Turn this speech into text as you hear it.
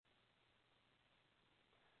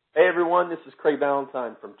Hey everyone, this is Craig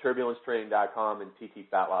Ballantyne from TurbulenceTraining.com and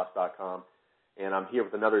TTFatLoss.com, and I'm here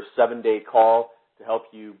with another 7-day call to help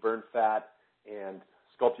you burn fat and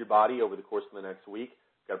sculpt your body over the course of the next week.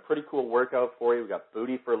 We've got a pretty cool workout for you. We've got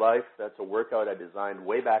Booty for Life. That's a workout I designed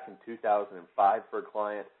way back in 2005 for a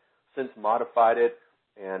client, since modified it,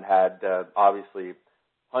 and had obviously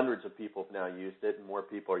hundreds of people have now used it, and more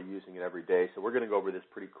people are using it every day. So we're going to go over this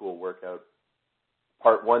pretty cool workout,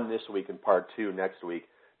 part 1 this week and part 2 next week,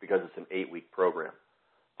 because it's an 8-week program.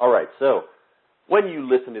 All right, so when you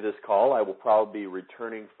listen to this call, I will probably be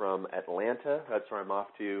returning from Atlanta. That's where I'm off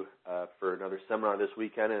to for another seminar this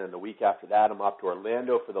weekend, and then the week after that, I'm off to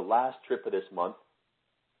Orlando for the last trip of this month.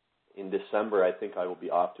 In December, I think I will be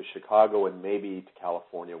off to Chicago and maybe to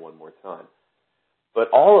California one more time. But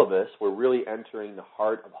all of us, we're really entering the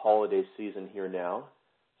heart of holiday season here now.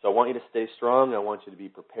 So I want you to stay strong. I want you to be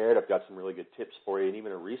prepared. I've got some really good tips for you and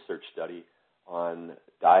even a research study on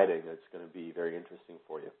dieting that's going to be very interesting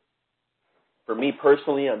for you. For me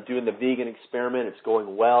personally, I'm doing the vegan experiment. It's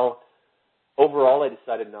going well. Overall, I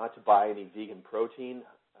decided not to buy any vegan protein.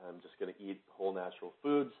 I'm just going to eat whole natural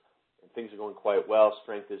foods, and things are going quite well.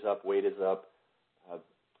 Strength is up, weight is up.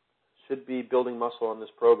 Should be building muscle on this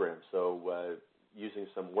program. So using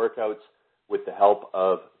some workouts with the help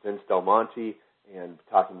of Vince Del Monte, and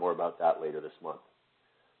talking more about that later this month.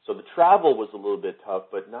 So the travel was a little bit tough,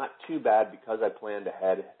 but not too bad because I planned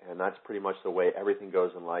ahead, and that's pretty much the way everything goes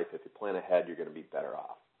in life. If you plan ahead, you're going to be better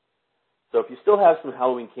off. So if you still have some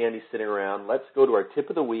Halloween candy sitting around, let's go to our tip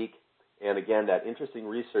of the week, and again, that interesting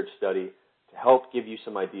research study to help give you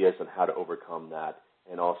some ideas on how to overcome that,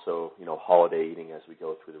 and also, holiday eating as we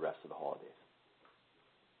go through the rest of the holidays.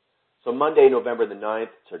 So Monday, November the 9th,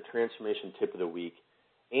 it's our transformation tip of the week,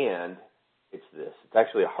 and it's this. It's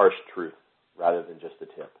actually a harsh truth rather than just a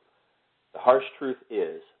tip. The harsh truth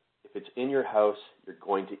is, if it's in your house, you're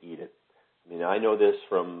going to eat it. I mean, I know this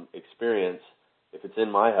from experience. If it's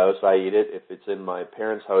in my house, I eat it. If it's in my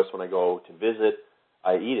parents' house when I go to visit,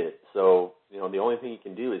 I eat it. So, the only thing you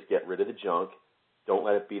can do is get rid of the junk. Don't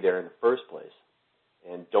let it be there in the first place.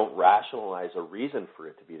 And don't rationalize a reason for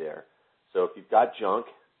it to be there. So if you've got junk,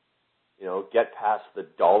 get past the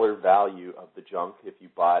dollar value of the junk. If you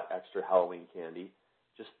bought extra Halloween candy,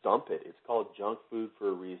 just dump it. It's called junk food for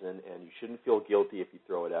a reason, and you shouldn't feel guilty if you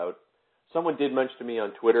throw it out. Someone did mention to me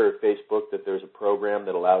on Twitter or Facebook that there's a program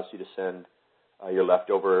that allows you to send your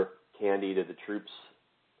leftover candy to the troops,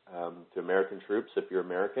 to American troops if you're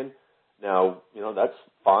American. Now, that's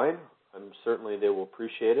fine. Certainly they will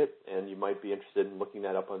appreciate it, and you might be interested in looking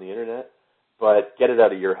that up on the Internet, but get it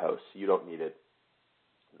out of your house. You don't need it.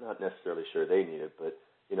 Not necessarily sure they need it, but,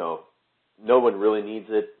 no one really needs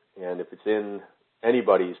it, and if it's in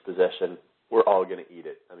anybody's possession, we're all going to eat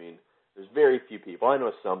it. I mean, there's very few people. I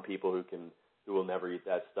know some people who will never eat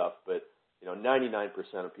that stuff, but 99%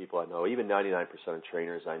 of people I know, even 99% of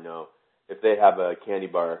trainers I know, if they have a candy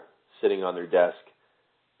bar sitting on their desk,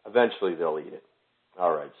 eventually they'll eat it.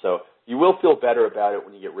 All right, so you will feel better about it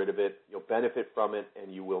when you get rid of it. You'll benefit from it,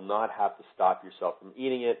 and you will not have to stop yourself from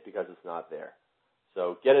eating it because it's not there.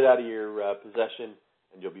 So get it out of your possession,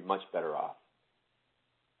 and you'll be much better off.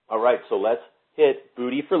 All right, so let's hit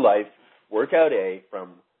Booty for Life, Workout A,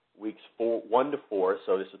 from weeks 1 to 4.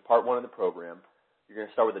 So this is part 1 of the program. You're going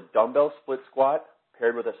to start with a dumbbell split squat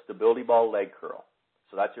paired with a stability ball leg curl.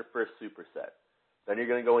 So that's your first superset. Then you're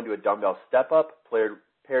going to go into a dumbbell step-up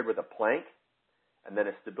paired with a plank, and then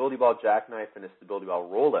a stability ball jackknife and a stability ball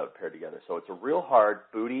rollout paired together. So it's a real hard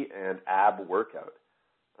booty and ab workout.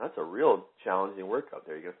 That's a real challenging workout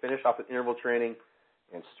there. You're going to finish off with interval training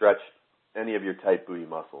and stretch any of your tight booty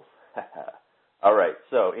muscles. All right,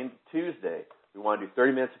 so in Tuesday, we want to do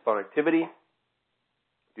 30 minutes of fun activity,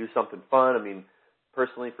 do something fun. I mean,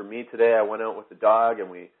 personally for me today, I went out with the dog and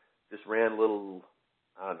we just ran little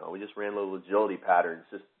agility patterns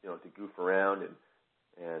just, to goof around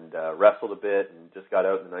and wrestled a bit and just got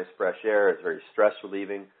out in the nice fresh air. It's very stress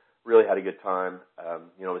relieving. Really had a good time.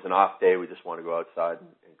 It was an off day. We just want to go outside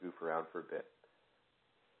and goof around for a bit.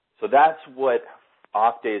 So that's what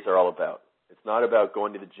off days are all about. It's not about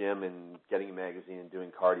going to the gym and getting a magazine and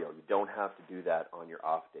doing cardio. You don't have to do that on your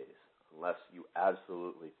off days unless you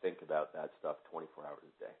absolutely think about that stuff 24 hours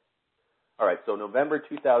a day. All right, so November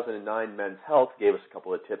 2009, Men's Health gave us a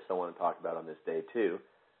couple of tips I want to talk about on this day too.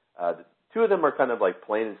 The two of them are kind of like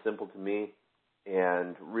plain and simple to me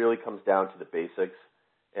and really comes down to the basics.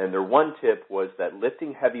 And their one tip was that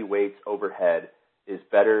lifting heavy weights overhead is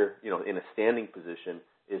better, in a standing position,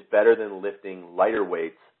 is better than lifting lighter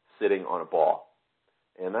weights sitting on a ball.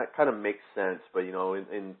 And that kind of makes sense, but, in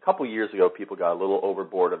a couple years ago, people got a little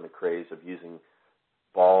overboard on the craze of using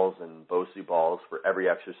balls and BOSU balls for every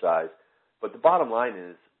exercise. But the bottom line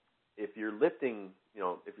is, if you're lifting,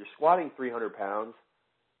 if you're squatting 300 pounds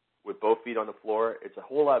with both feet on the floor, it's a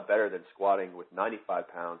whole lot better than squatting with 95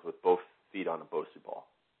 pounds with both feet on a BOSU ball.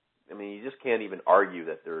 I mean, you just can't even argue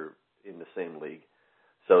that they're in the same league.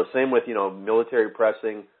 So same with, military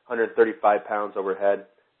pressing, 135 pounds overhead.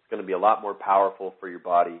 It's going to be a lot more powerful for your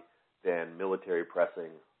body than military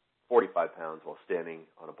pressing 45 pounds while standing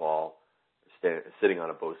on a ball, sitting on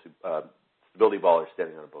a BOSU, stability ball, or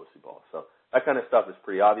standing on a BOSU ball. So that kind of stuff is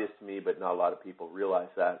pretty obvious to me, but not a lot of people realize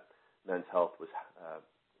that. Men's Health was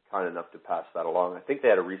kind enough to pass that along. I think they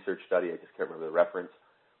had a research study. I just can't remember the reference.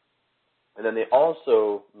 And then they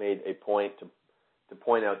also made a point to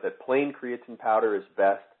point out that plain creatine powder is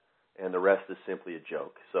best, and the rest is simply a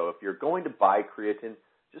joke. So if you're going to buy creatine,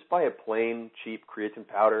 just buy a plain, cheap creatine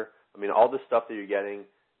powder. I mean, all the stuff that you're getting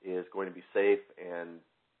is going to be safe, and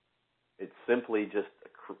it's simply just,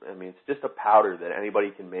 it's just a powder that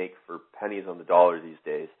anybody can make for pennies on the dollar these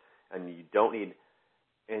days, and you don't need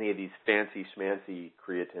any of these fancy schmancy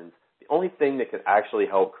creatines. The only thing that can actually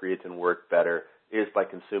help creatine work better is by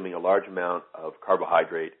consuming a large amount of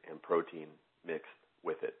carbohydrate and protein mixed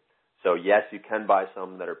with it. So yes, you can buy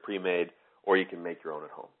some that are pre-made, or you can make your own at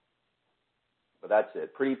home. But that's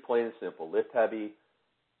it. Pretty plain and simple. Lift heavy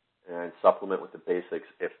and supplement with the basics,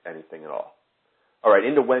 if anything at all. All right,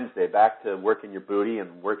 into Wednesday. Back to working your booty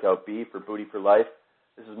and workout B for Booty for Life.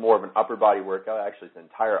 This is more of an upper body workout. Actually, it's an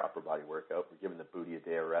entire upper body workout. We're giving the booty a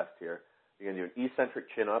day of rest here. You're going to do an eccentric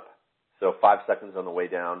chin-up, so 5 seconds on the way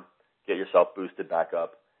down. Get yourself boosted back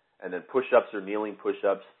up. And then push-ups or kneeling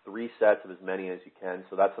push-ups, 3 sets of as many as you can.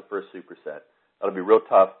 So that's the first superset. That'll be real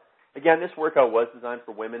tough. Again, this workout was designed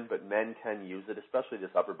for women, but men can use it, especially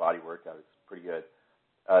this upper body workout. It's pretty good.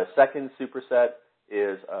 Second superset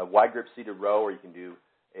is a wide grip seated row, or you can do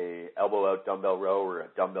a elbow out dumbbell row or a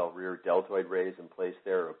dumbbell rear deltoid raise in place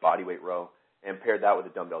there, or a bodyweight row, and pair that with a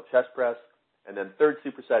dumbbell chest press. And then third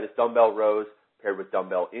superset is dumbbell rows paired with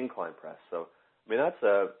dumbbell incline press. So, that's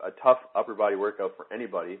a tough upper body workout for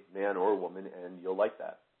anybody, man or woman, and you'll like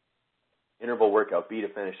that. Interval workout B to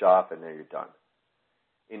finish off, and there you're done.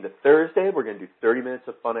 Into Thursday, we're going to do 30 minutes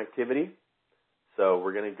of fun activity. So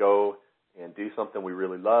we're going to go and do something we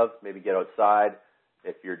really love, maybe get outside.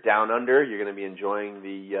 If you're down under, you're going to be enjoying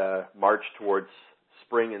the march towards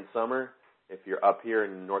spring and summer. If you're up here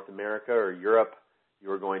in North America or Europe,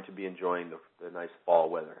 you're going to be enjoying the nice fall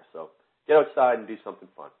weather. So get outside and do something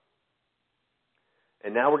fun.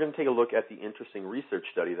 And now we're going to take a look at the interesting research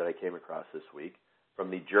study that I came across this week from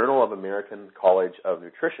the Journal of American College of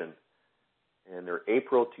Nutrition, and their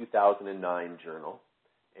April 2009 journal,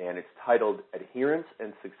 and it's titled Adherence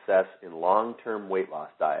and Success in Long-Term Weight Loss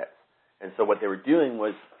Diets. And so what they were doing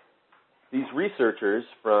was, these researchers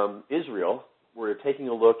from Israel were taking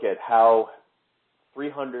a look at how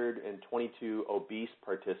 322 obese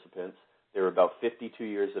participants, they were about 52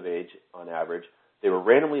 years of age on average, they were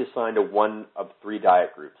randomly assigned to one of 3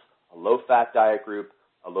 diet groups: a low-fat diet group,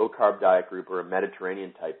 a low-carb diet group, or a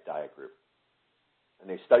Mediterranean-type diet group. And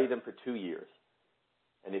they studied them for 2 years.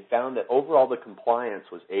 And they found that overall the compliance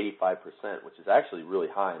was 85%, which is actually really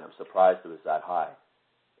high, and I'm surprised it was that high.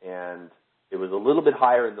 And it was a little bit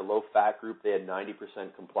higher in the low-fat group. They had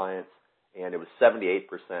 90% compliance, and it was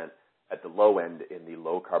 78% at the low end in the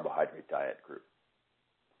low-carbohydrate diet group.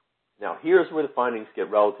 Now, here's where the findings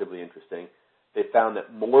get relatively interesting. They found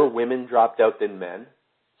that more women dropped out than men.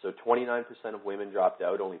 So 29% of women dropped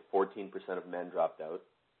out, only 14% of men dropped out.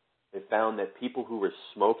 They found that people who were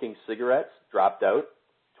smoking cigarettes dropped out,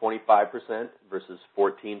 25% versus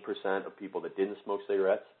 14% of people that didn't smoke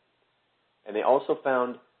cigarettes. And they also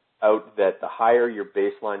found out that the higher your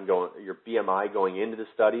baseline your BMI going into the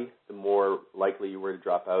study, the more likely you were to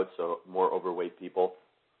drop out, so more overweight people.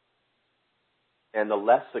 And the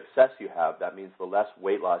less success you have, that means the less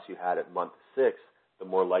weight loss you had at month 6, the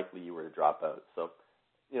more likely you were to drop out. So,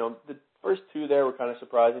 the first 2 there were kind of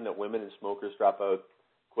surprising, that women and smokers drop out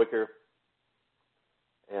quicker.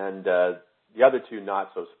 And the other 2,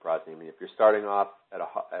 not so surprising. If you're starting off at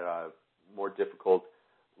a more difficult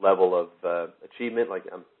level of achievement, like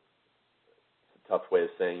it's a tough way of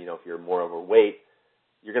saying, if you're more overweight,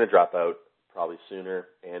 you're going to drop out probably sooner.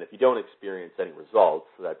 And if you don't experience any results,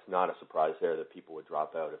 so that's not a surprise there that people would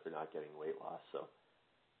drop out if they're not getting weight loss. So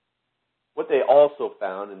what they also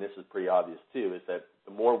found, and this is pretty obvious too, is that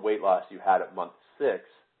the more weight loss you had at month 6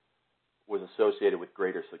 was associated with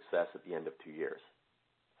greater success at the end of 2 years.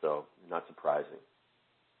 So not surprising.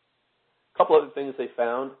 A couple other things they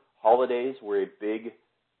found. Holidays were a big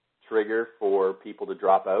trigger for people to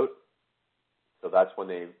drop out. So that's when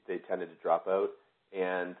they tended to drop out.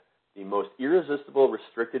 And The most irresistible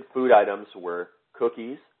restricted food items were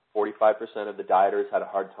cookies. 45% of the dieters had a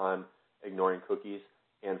hard time ignoring cookies,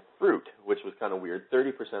 and fruit, which was kind of weird.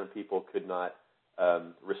 30% of people could not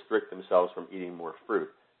restrict themselves from eating more fruit.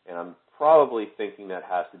 And I'm probably thinking that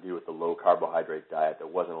has to do with the low carbohydrate diet that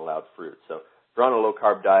wasn't allowed fruit. So if you're on a low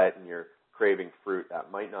carb diet and you're craving fruit,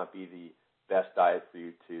 that might not be the best diet for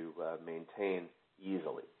you to maintain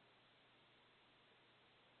easily.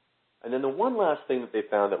 And then the one last thing that they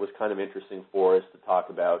found that was kind of interesting for us to talk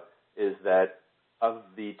about is that of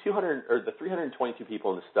the 322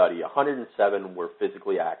 people in the study, 107 were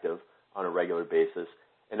physically active on a regular basis.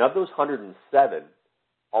 And of those 107,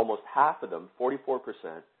 almost half of them, 44%,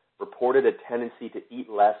 reported a tendency to eat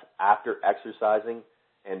less after exercising,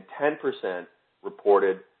 and 10%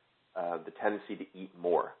 reported the tendency to eat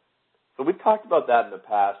more. So we've talked about that in the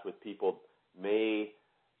past with people may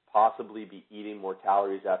possibly be eating more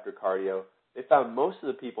calories after cardio. They found most of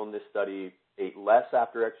the people in this study ate less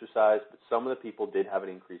after exercise, but some of the people did have an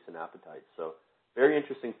increase in appetite. So very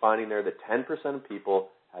interesting finding there that 10% of people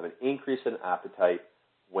have an increase in appetite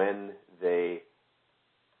when they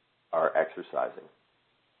are exercising.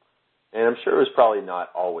 And I'm sure it was probably not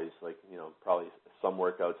always, probably some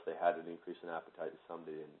workouts they had an increase in appetite and some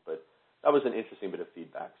didn't, but that was an interesting bit of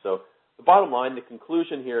feedback. So the bottom line, the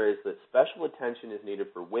conclusion here is that special attention is needed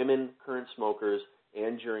for women, current smokers,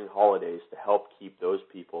 and during holidays to help keep those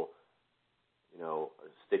people,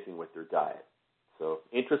 sticking with their diet. So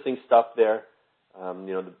interesting stuff there.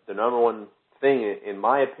 The number one thing, in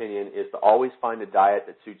my opinion, is to always find a diet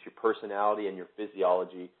that suits your personality and your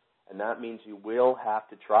physiology, and that means you will have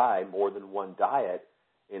to try more than one diet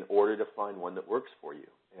in order to find one that works for you.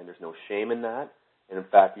 And there's no shame in that. And in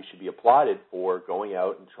fact, you should be applauded for going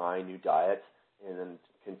out and trying new diets and then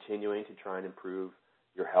continuing to try and improve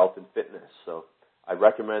your health and fitness. So I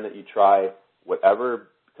recommend that you try whatever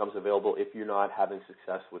becomes available if you're not having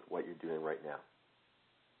success with what you're doing right now.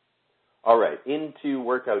 All right, into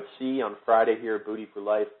workout C on Friday here, Booty for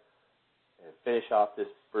Life, and finish off this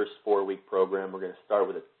first 4-week program. We're going to start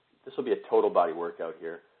with this will be a total body workout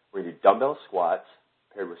here. We're going to do dumbbell squats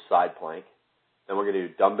paired with side plank. Then we're going to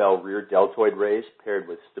do dumbbell rear deltoid raise paired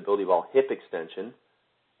with stability ball hip extension.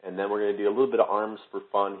 And then we're going to do a little bit of arms for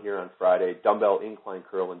fun here on Friday, dumbbell incline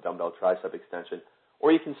curl and dumbbell tricep extension.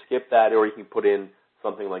 Or you can skip that, or you can put in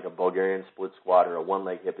something like a Bulgarian split squat or a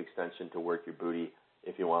one-leg hip extension to work your booty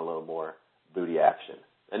if you want a little more booty action.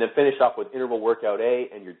 And then finish off with interval workout A,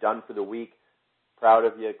 and you're done for the week. Proud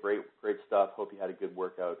of you. Great stuff. Hope you had a good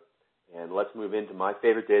workout. And let's move into my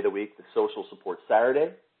favorite day of the week, the Social Support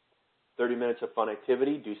Saturday. 30 minutes of fun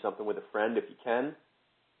activity. Do something with a friend if you can.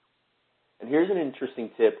 And here's an interesting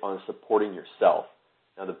tip on supporting yourself.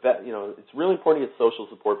 Now, it's really important to get social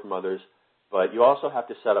support from others, but you also have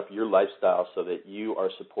to set up your lifestyle so that you are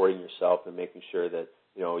supporting yourself and making sure that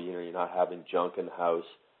you're not having junk in the house,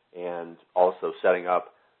 and also setting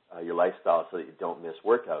up your lifestyle so that you don't miss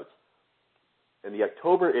workouts. And the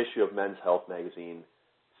October issue of Men's Health magazine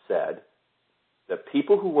said that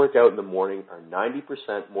people who work out in the morning are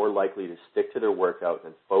 90% more likely to stick to their workout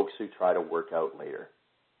than folks who try to work out later.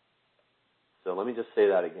 So let me just say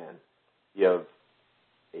that again. You have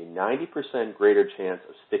a 90% greater chance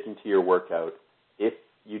of sticking to your workout if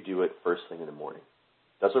you do it first thing in the morning.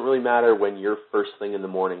 Doesn't really matter when your first thing in the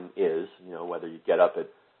morning is, whether you get up at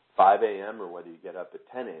 5 a.m. or whether you get up at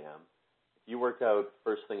 10 a.m. If you work out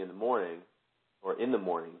first thing in the morning, or in the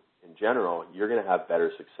morning in general, you're going to have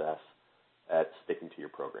better success at sticking to your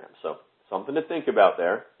program. So something to think about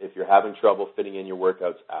there if you're having trouble fitting in your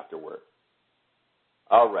workouts after work.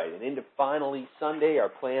 All right, and into finally Sunday, our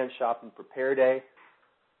Plan, Shop, and Prepare Day.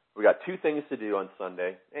 We got 2 things to do on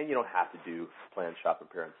Sunday, and you don't have to do Plan, Shop, and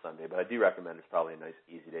Prepare on Sunday, but I do recommend it's probably a nice,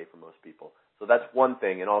 easy day for most people. So that's one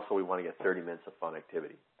thing, and also we want to get 30 minutes of fun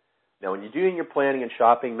activity. Now, when you're doing your planning and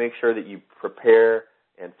shopping, make sure that you prepare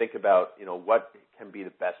and think about, what can be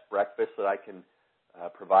the best breakfast that I can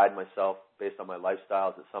provide myself based on my lifestyle.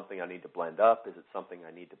 Is it something I need to blend up? Is it something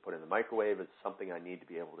I need to put in the microwave? Is it something I need to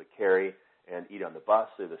be able to carry and eat on the bus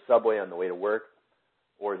or the subway on the way to work?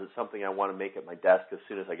 Or is it something I want to make at my desk as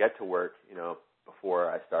soon as I get to work,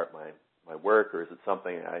 before I start my work? Or is it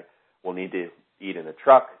something I will need to eat in a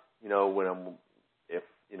truck,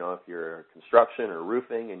 if you're construction or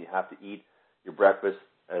roofing and you have to eat your breakfast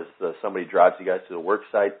as somebody drives you guys to the work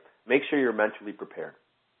site? Make sure you're mentally prepared.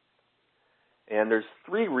 And there's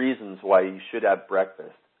 3 reasons why you should have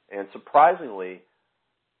breakfast. And surprisingly,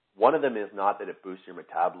 one of them is not that it boosts your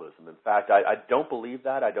metabolism. In fact, I don't believe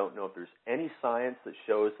that. I don't know if there's any science that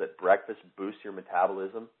shows that breakfast boosts your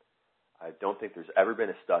metabolism. I don't think there's ever been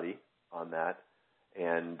a study on that.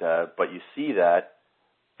 And but you see that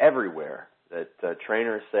everywhere that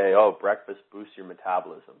trainers say, oh, breakfast boosts your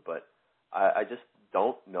metabolism, but I just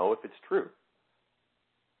don't know if it's true.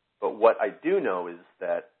 But what I do know is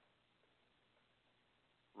that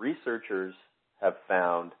researchers have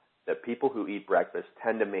found that people who eat breakfast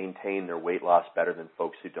tend to maintain their weight loss better than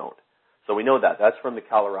folks who don't. So we know that. That's from the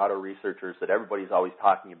Colorado researchers that everybody's always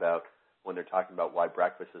talking about when they're talking about why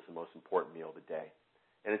breakfast is the most important meal of the day.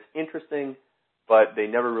 And it's interesting, but they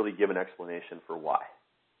never really give an explanation for why.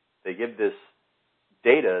 They give this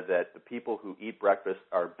data that the people who eat breakfast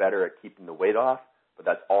are better at keeping the weight off, but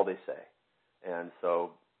that's all they say. And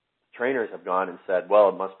so trainers have gone and said, well,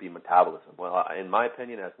 it must be metabolism. Well, in my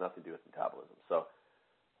opinion, it has nothing to do with metabolism. So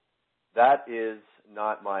that is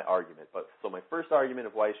not my argument. So my first argument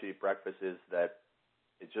of why you should eat breakfast is that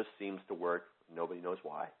it just seems to work. Nobody knows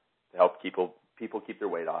why. To help people keep their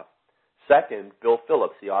weight off. Second, Bill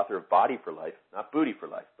Phillips, the author of Body for Life, not Booty for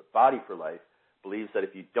Life, but Body for Life, believes that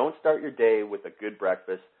if you don't start your day with a good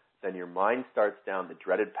breakfast, then your mind starts down the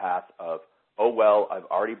dreaded path of, oh, well, I've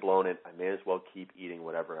already blown it. I may as well keep eating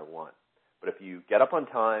whatever I want. But if you get up on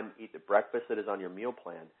time, eat the breakfast that is on your meal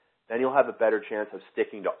plan, then you'll have a better chance of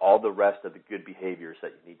sticking to all the rest of the good behaviors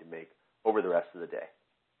that you need to make over the rest of the day.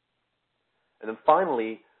 And then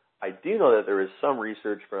finally, I do know that there is some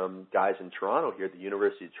research from guys in Toronto here at the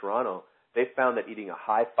University of Toronto. They found that eating a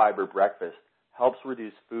high-fiber breakfast helps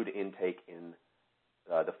reduce food intake in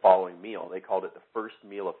the following meal. They called it the first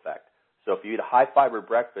meal effect. So if you eat a high-fiber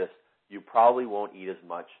breakfast, you probably won't eat as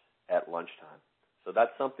much at lunchtime. So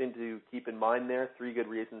that's something to keep in mind there. 3 good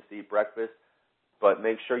reasons to eat breakfast, but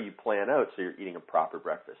make sure you plan out so you're eating a proper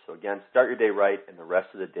breakfast. So again, start your day right, and the rest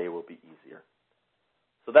of the day will be easier.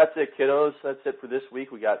 So that's it, kiddos. That's it for this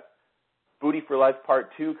week. We got Booty for Life Part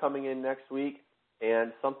 2 coming in next week,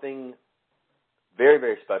 and something very,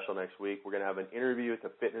 very special next week. We're going to have an interview with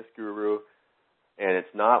a fitness guru, and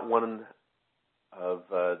it's not one of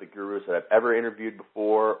the gurus that I've ever interviewed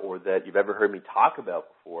before or that you've ever heard me talk about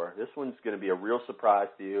before. This one's going to be a real surprise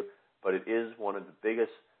to you, but it is one of the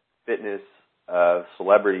biggest fitness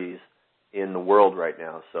celebrities in the world right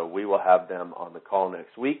now. So we will have them on the call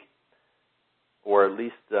next week, or at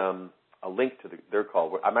least a link to their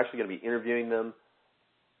call. I'm actually going to be interviewing them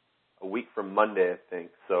a week from Monday, I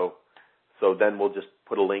think. So then we'll just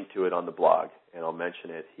put a link to it on the blog, and I'll mention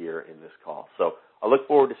it here in this call. So I look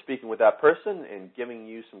forward to speaking with that person and giving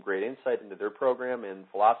you some great insight into their program and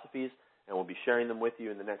philosophies, and we'll be sharing them with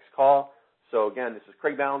you in the next call. So again, this is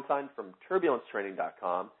Craig Ballantyne from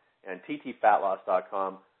TurbulenceTraining.com and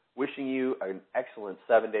TTFatLoss.com, wishing you an excellent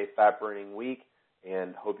 7-day fat-burning week,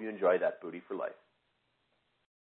 and hope you enjoy that Booty for Life.